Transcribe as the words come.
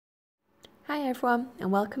Hi everyone,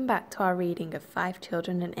 and welcome back to our reading of Five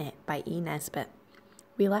Children and It by E. Nesbit.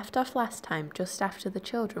 We left off last time just after the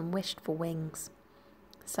children wished for wings.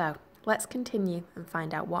 So, let's continue and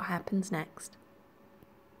find out what happens next.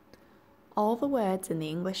 All the words in the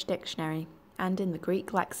English dictionary, and in the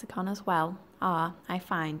Greek lexicon as well, are, I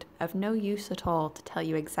find, of no use at all to tell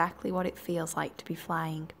you exactly what it feels like to be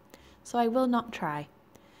flying, so I will not try.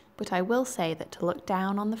 But I will say that to look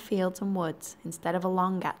down on the fields and woods instead of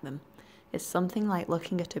along at them is something like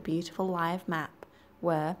looking at a beautiful live map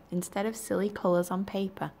where, instead of silly colours on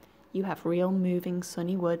paper, you have real moving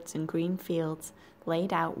sunny woods and green fields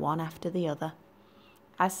laid out one after the other.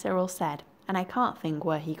 As Cyril said, and I can't think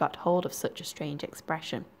where he got hold of such a strange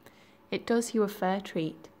expression, it does you a fair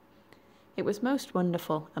treat. It was most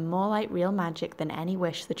wonderful and more like real magic than any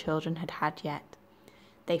wish the children had had yet.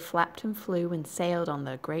 They flapped and flew and sailed on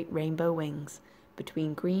their great rainbow wings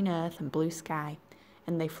between green earth and blue sky,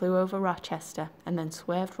 and they flew over Rochester and then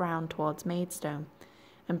swerved round towards Maidstone,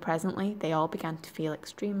 and presently they all began to feel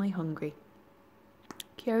extremely hungry.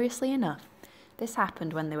 Curiously enough, this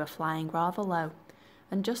happened when they were flying rather low,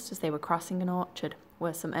 and just as they were crossing an orchard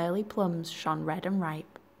where some early plums shone red and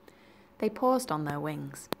ripe. They paused on their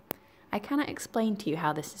wings. I cannot explain to you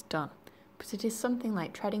how this is done, but it is something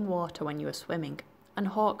like treading water when you are swimming, and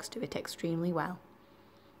hawks do it extremely well.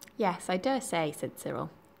 Yes, I dare say, said Cyril,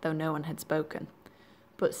 though no one had spoken.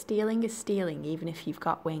 But stealing is stealing even if you've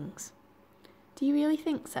got wings. Do you really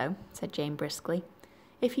think so? Said Jane briskly.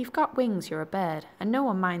 If you've got wings you're a bird, and no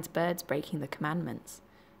one minds birds breaking the commandments.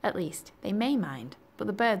 At least, they may mind, but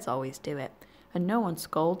the birds always do it, and no one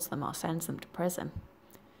scolds them or sends them to prison.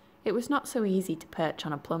 It was not so easy to perch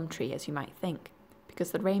on a plum tree as you might think,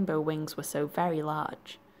 because the rainbow wings were so very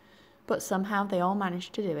large. But somehow they all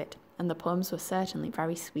managed to do it, and the plums were certainly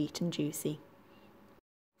very sweet and juicy.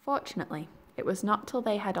 Fortunately, it was not till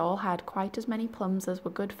they had all had quite as many plums as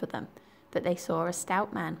were good for them that they saw a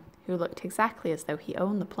stout man, who looked exactly as though he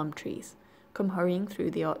owned the plum trees, come hurrying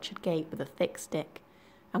through the orchard gate with a thick stick,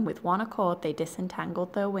 and with one accord they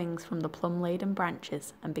disentangled their wings from the plum-laden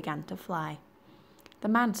branches and began to fly. The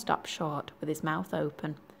man stopped short, with his mouth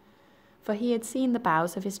open, for he had seen the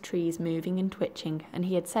boughs of his trees moving and twitching, and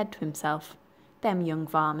he had said to himself, "Them young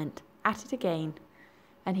varmint, at it again,"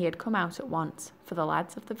 and he had come out at once, for the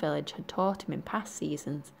lads of the village had taught him in past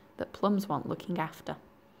seasons that plums want looking after.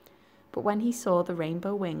 But when he saw the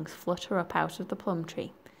rainbow wings flutter up out of the plum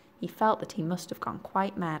tree, he felt that he must have gone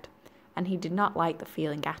quite mad, and he did not like the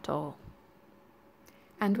feeling at all.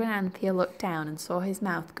 And when Anthea looked down and saw his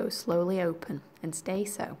mouth go slowly open and stay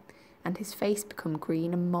so, and his face become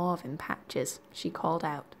green and mauve in patches, she called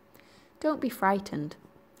out, "Don't be frightened,"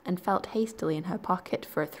 and felt hastily in her pocket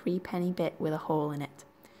for a 3-penny bit with a hole in it,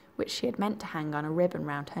 which she had meant to hang on a ribbon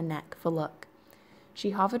round her neck for luck.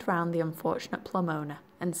 She hovered round the unfortunate plum owner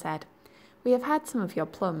and said, "We have had some of your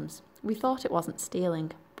plums. We thought it wasn't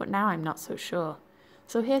stealing, but now I'm not so sure.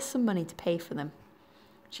 So here's some money to pay for them."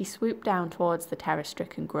 She swooped down towards the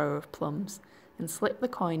terror-stricken grower of plums and slipped the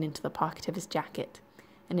coin into the pocket of his jacket,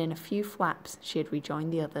 and in a few flaps she had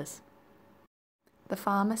rejoined the others. The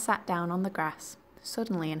farmer sat down on the grass,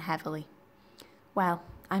 suddenly and heavily. "Well,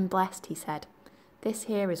 I'm blessed," he said. "This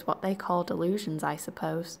here is what they call delusions, I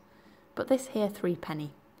suppose. But this here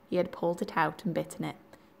 3-penny," he had pulled it out and bitten it,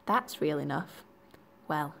 "that's real enough.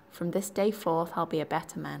 Well, from this day forth I'll be a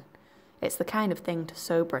better man. It's the kind of thing to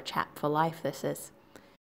sober a chap for life, this is.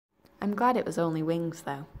 I'm glad it was only wings,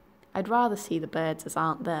 though. I'd rather see the birds as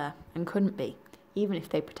aren't there, and couldn't be, even if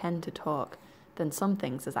they pretend to talk, than some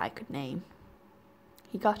things as I could name."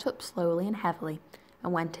 He got up slowly and heavily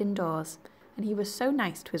and went indoors, and he was so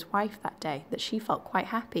nice to his wife that day that she felt quite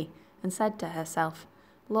happy and said to herself,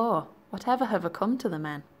 "Lor, whatever have come to the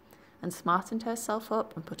man?" and smartened herself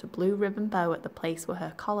up and put a blue ribbon bow at the place where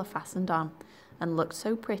her collar fastened on, and looked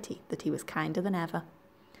so pretty that he was kinder than ever.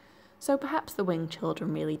 So perhaps the winged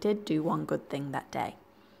children really did do one good thing that day.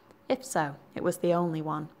 If so, it was the only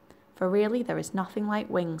one, for really there is nothing like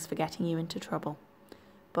wings for getting you into trouble.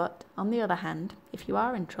 But, on the other hand, if you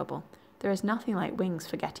are in trouble, there is nothing like wings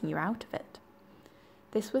for getting you out of it.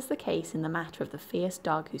 This was the case in the matter of the fierce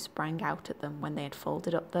dog who sprang out at them when they had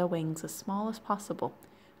folded up their wings as small as possible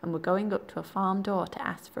and were going up to a farm door to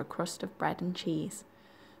ask for a crust of bread and cheese,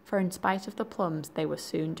 for in spite of the plums they were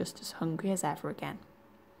soon just as hungry as ever again.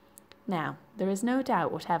 Now, there is no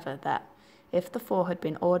doubt whatever that, if the 4 had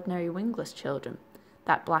been ordinary wingless children,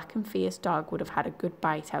 that black and fierce dog would have had a good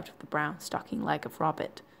bite out of the brown stocking leg of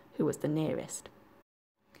Robert, who was the nearest.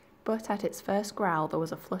 But at its first growl there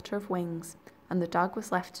was a flutter of wings, and the dog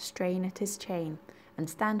was left to strain at his chain and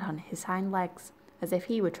stand on his hind legs, as if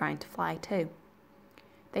he were trying to fly too.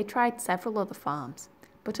 They tried several other farms,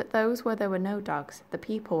 but at those where there were no dogs, the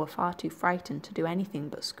people were far too frightened to do anything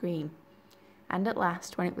but scream. And at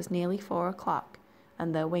last, when it was nearly 4 o'clock,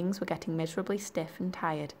 and their wings were getting miserably stiff and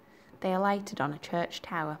tired, they alighted on a church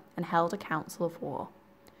tower and held a council of war.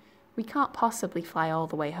 "We can't possibly fly all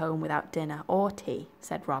the way home without dinner or tea,"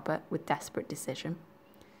 said Robert with desperate decision.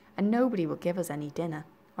 "And nobody will give us any dinner,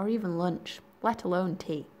 or even lunch, let alone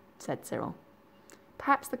tea," said Cyril.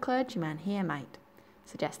 "Perhaps the clergyman here might,"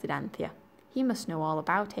 suggested Anthea. "He must know all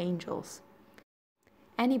about angels."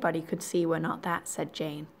 "Anybody could see we're not that," said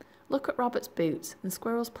Jane. "Look at Robert's boots and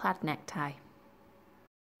Squirrel's plaid necktie."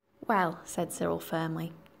 "Well," said Cyril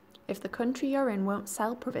firmly, "if the country you're in won't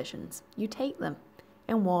sell provisions, you take them.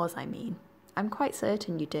 In wars, I mean. I'm quite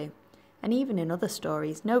certain you do. And even in other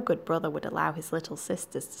stories, no good brother would allow his little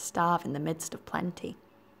sisters to starve in the midst of plenty."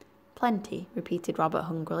 "Plenty," repeated Robert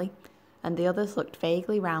hungrily, and the others looked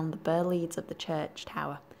vaguely round the bare leads of the church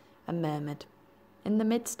tower and murmured, "In the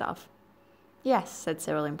midst of?" "Yes," said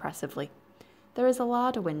Cyril impressively. "There is a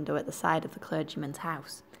larder window at the side of the clergyman's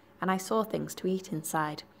house, and I saw things to eat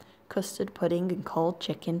inside. Custard pudding and cold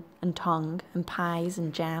chicken and tongue and pies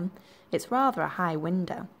and jam. It's rather a high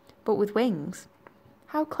window, but with wings."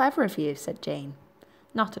 "How clever of you," said Jane.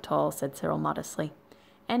 "Not at all," said Cyril modestly.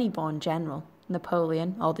 "Any born general,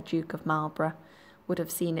 Napoleon or the Duke of Marlborough, would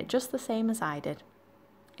have seen it just the same as I did."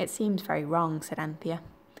 "It seems very wrong," said Anthea.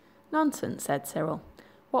 "Nonsense," said Cyril.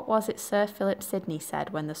 "What was it Sir Philip Sidney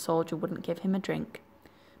said when the soldier wouldn't give him a drink?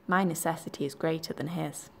 My necessity is greater than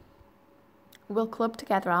his." "We'll club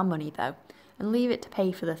together our money, though, and leave it to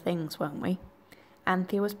pay for the things, won't we?"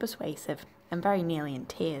 Anthea was persuasive, and very nearly in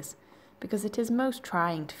tears, because it is most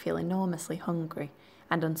trying to feel enormously hungry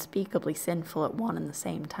and unspeakably sinful at one and the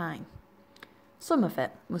same time. "Some of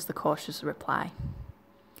it," was the cautious reply.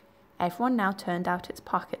 Everyone now turned out its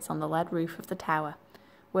pockets on the lead roof of the tower,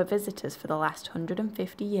 where visitors for the last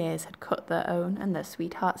 150 years had cut their own and their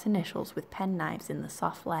sweethearts' initials with penknives in the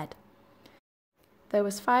soft lead. There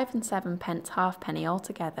was 5 and 7 pence halfpenny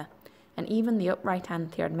altogether, and even the upright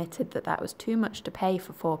Anthea admitted that that was too much to pay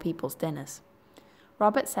for 4 people's dinners.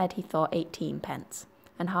 Robert said he thought 18 pence,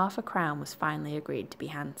 and half a crown was finally agreed to be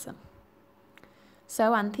handsome.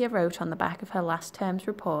 So Anthea wrote on the back of her last term's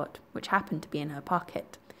report, which happened to be in her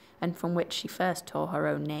pocket, and from which she first tore her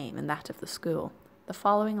own name and that of the school, the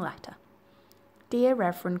following letter. "Dear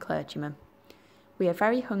Reverend Clergyman, we are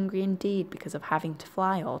very hungry indeed because of having to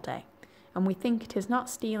fly all day, and we think it is not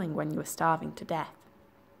stealing when you are starving to death.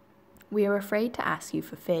 We are afraid to ask you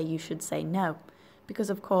for fear you should say no, because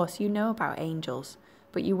of course you know about angels,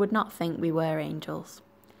 but you would not think we were angels.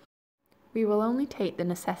 We will only take the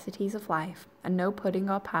necessities of life, and no pudding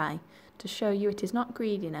or pie, to show you it is not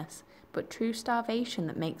greediness, but true starvation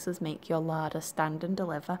that makes us make your larder stand and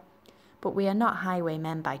deliver. But we are not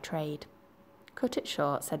highwaymen by trade." "Cut it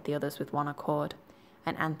short," said the others with one accord,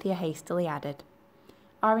 and Anthea hastily added,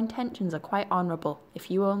 "Our intentions are quite honourable,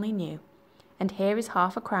 if you only knew. And here is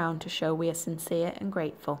half a crown to show we are sincere and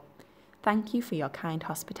grateful. Thank you for your kind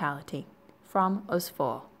hospitality. From us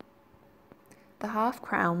 4. The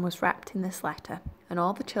half-crown was wrapped in this letter, and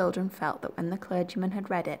all the children felt that when the clergyman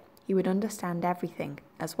had read it, he would understand everything,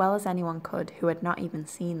 as well as anyone could who had not even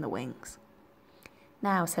seen the wings.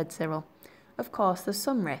 "Now," said Cyril, "of course there's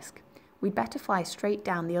some risk. We'd better fly straight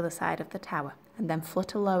down the other side of the tower, and then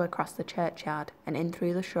flutter low across the churchyard and in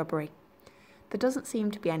through the shrubbery. There doesn't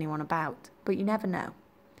seem to be anyone about, but you never know.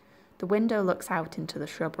 The window looks out into the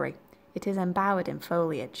shrubbery. It is embowered in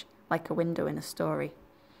foliage, like a window in a story.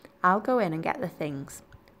 I'll go in and get the things.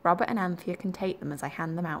 Robert and Anthea can take them as I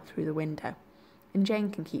hand them out through the window. And Jane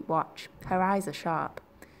can keep watch, her eyes are sharp,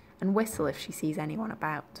 and whistle if she sees anyone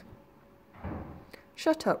about."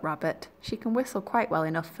 "Shut up, Robert. She can whistle quite well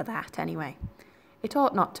enough for that, anyway. It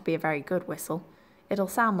ought not to be a very good whistle. It'll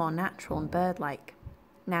sound more natural and bird-like.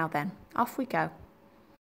 Now then, off we go.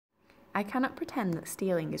 I cannot pretend that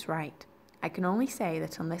stealing is right. I can only say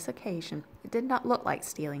that on this occasion it did not look like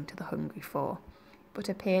stealing to the hungry 4, but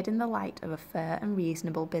appeared in the light of a fair and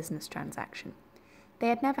reasonable business transaction. They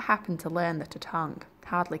had never happened to learn that a tongue,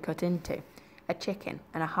 hardly cut into, a chicken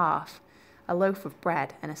and a half, a loaf of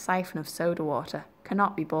bread and a siphon of soda water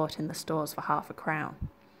cannot be bought in the stores for half a crown.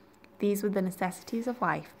 These were the necessities of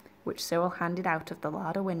life which Cyril handed out of the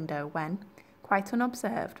larder window when, quite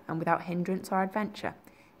unobserved and without hindrance or adventure,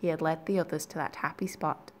 he had led the others to that happy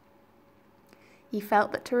spot. He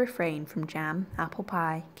felt that to refrain from jam, apple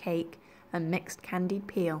pie, cake, and mixed candied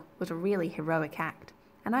peel was a really heroic act,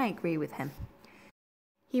 and I agree with him.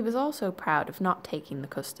 He was also proud of not taking the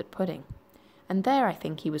custard pudding, and there I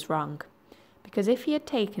think he was wrong, because if he had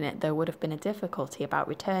taken it there would have been a difficulty about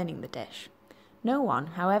returning the dish. No one,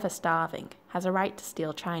 however starving, has a right to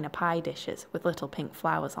steal china pie dishes with little pink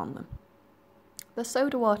flowers on them. The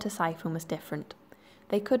soda water siphon was different.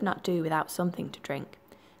 They could not do without something to drink,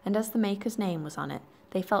 and as the maker's name was on it,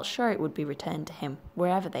 they felt sure it would be returned to him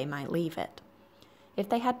wherever they might leave it. If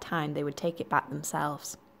they had time, they would take it back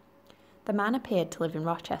themselves. The man appeared to live in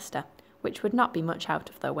Rochester, which would not be much out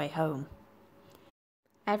of their way home.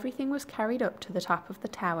 Everything was carried up to the top of the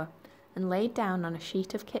tower and laid down on a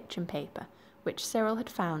sheet of kitchen paper, which Cyril had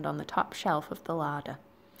found on the top shelf of the larder.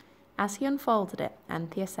 As he unfolded it,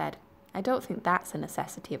 Anthea said, "I don't think that's a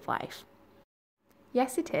necessity of life."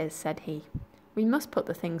 "Yes, it is," said he. "We must put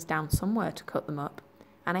the things down somewhere to cut them up,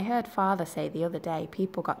 and I heard father say the other day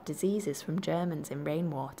people got diseases from Germans in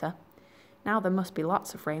rainwater. Now there must be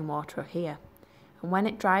lots of rainwater here, and when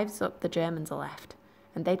it dries up the Germans are left,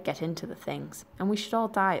 and they'd get into the things, and we should all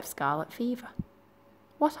die of scarlet fever."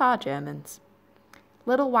 "What are Germans?"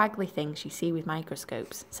 "Little waggly things you see with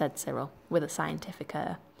microscopes," said Cyril, with a scientific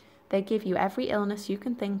air. "They give you every illness you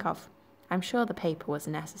can think of. I'm sure the paper was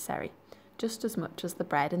necessary, just as much as the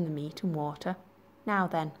bread and the meat and water. Now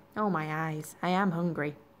then, oh my eyes, I am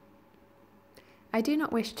hungry." I do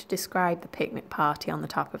not wish to describe the picnic party on the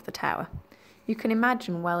top of the tower. You can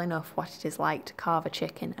imagine well enough what it is like to carve a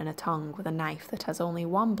chicken and a tongue with a knife that has only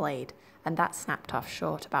one blade, and that snapped off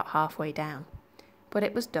short about halfway down. But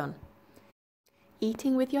it was done.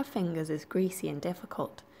 Eating with your fingers is greasy and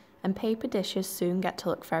difficult, and paper dishes soon get to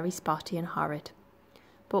look very spotty and horrid.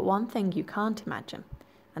 But one thing you can't imagine,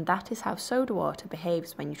 and that is how soda water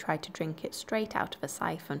behaves when you try to drink it straight out of a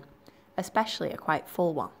siphon, especially a quite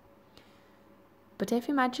full one. But if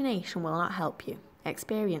imagination will not help you,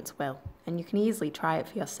 experience will, and you can easily try it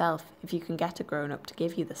for yourself if you can get a grown-up to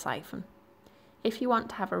give you the siphon. If you want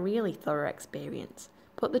to have a really thorough experience,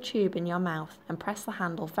 put the tube in your mouth and press the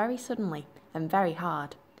handle very suddenly and very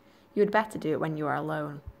hard. You had better do it when you are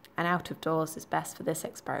alone, and out of doors is best for this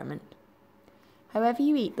experiment. However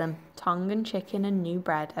you eat them, tongue and chicken and new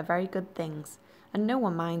bread are very good things, and no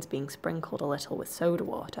one minds being sprinkled a little with soda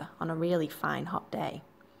water on a really fine hot day.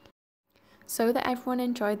 So that everyone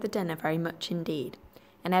enjoyed the dinner very much indeed,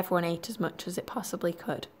 and everyone ate as much as it possibly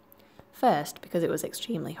could. First, because it was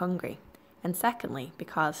extremely hungry, and secondly,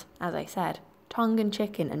 because, as I said, tongue and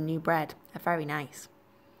chicken and new bread are very nice.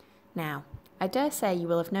 Now, I dare say you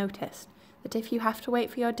will have noticed that if you have to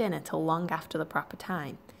wait for your dinner till long after the proper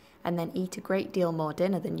time, and then eat a great deal more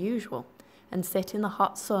dinner than usual, and sit in the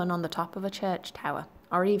hot sun on the top of a church tower,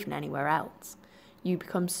 or even anywhere else, you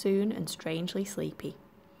become soon and strangely sleepy.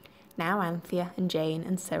 Now Anthea and Jane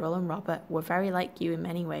and Cyril and Robert were very like you in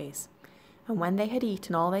many ways, and when they had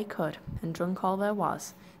eaten all they could and drunk all there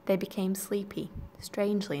was, they became sleepy,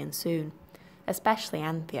 strangely and soon, especially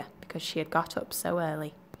Anthea, because she had got up so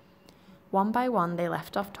early. One by one they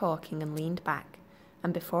left off talking and leaned back,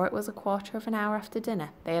 and before it was a quarter of an hour after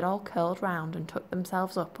dinner, they had all curled round and tucked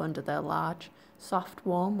themselves up under their large, soft,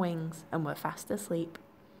 warm wings and were fast asleep.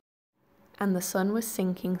 And the sun was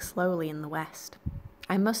sinking slowly in the west.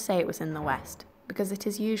 I must say it was in the west, because it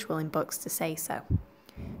is usual in books to say so,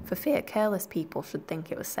 for fear careless people should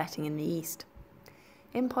think it was setting in the east.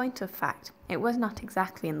 In point of fact, it was not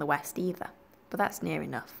exactly in the west either, but that's near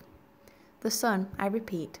enough. The sun, I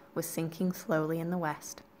repeat, was sinking slowly in the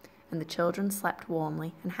west, and the children slept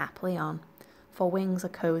warmly and happily on, for wings are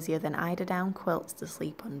cosier than eider-down quilts to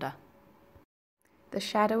sleep under. The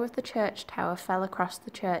shadow of the church tower fell across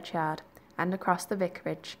the churchyard, and across the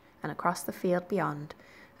vicarage, and across the field beyond,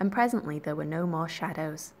 and presently there were no more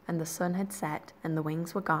shadows, and the sun had set, and the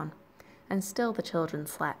wings were gone, and still the children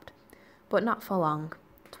slept, but not for long.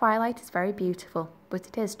 Twilight is very beautiful, but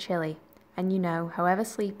it is chilly, and you know, however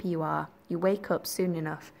sleepy you are, you wake up soon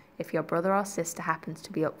enough if your brother or sister happens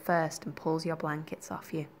to be up first and pulls your blankets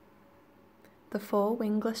off you. The 4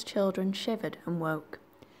 wingless children shivered and woke,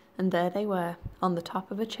 and there they were, on the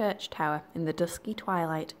top of a church tower in the dusky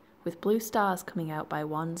twilight, with blue stars coming out by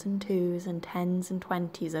 1s and 2s and 10s and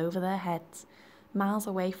 20s over their heads, miles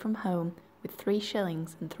away from home, with 3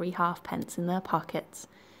 shillings and 3 halfpence in their pockets,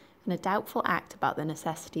 and a doubtful act about the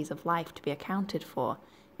necessities of life to be accounted for,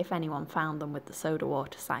 if anyone found them with the soda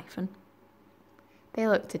water siphon. They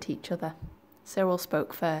looked at each other. Cyril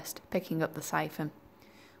spoke first, picking up the siphon.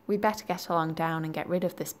 "We'd better get along down and get rid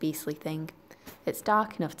of this beastly thing. It's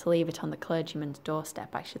dark enough to leave it on the clergyman's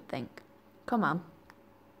doorstep, I should think. Come on."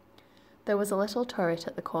 There was a little turret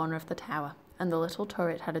at the corner of the tower, and the little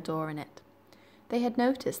turret had a door in it. They had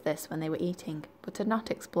noticed this when they were eating, but had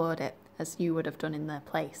not explored it, as you would have done in their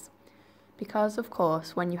place. Because, of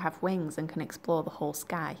course, when you have wings and can explore the whole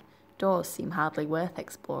sky, doors seem hardly worth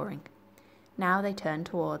exploring. Now they turned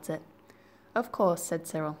towards it. "Of course," said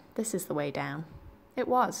Cyril, "this is the way down." It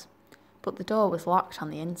was, but the door was locked on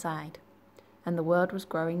the inside, and the world was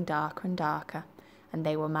growing darker and darker, and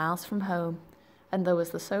they were miles from home, and there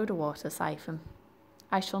was the soda water siphon.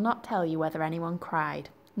 I shall not tell you whether anyone cried,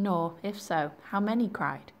 nor, if so, how many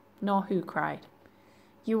cried, nor who cried.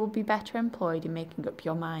 You will be better employed in making up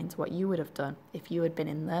your minds what you would have done if you had been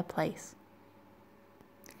in their place.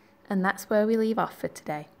 And that's where we leave off for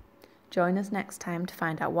today. Join us next time to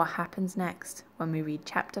find out what happens next when we read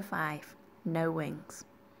Chapter 5, No Wings.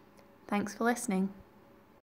 Thanks for listening.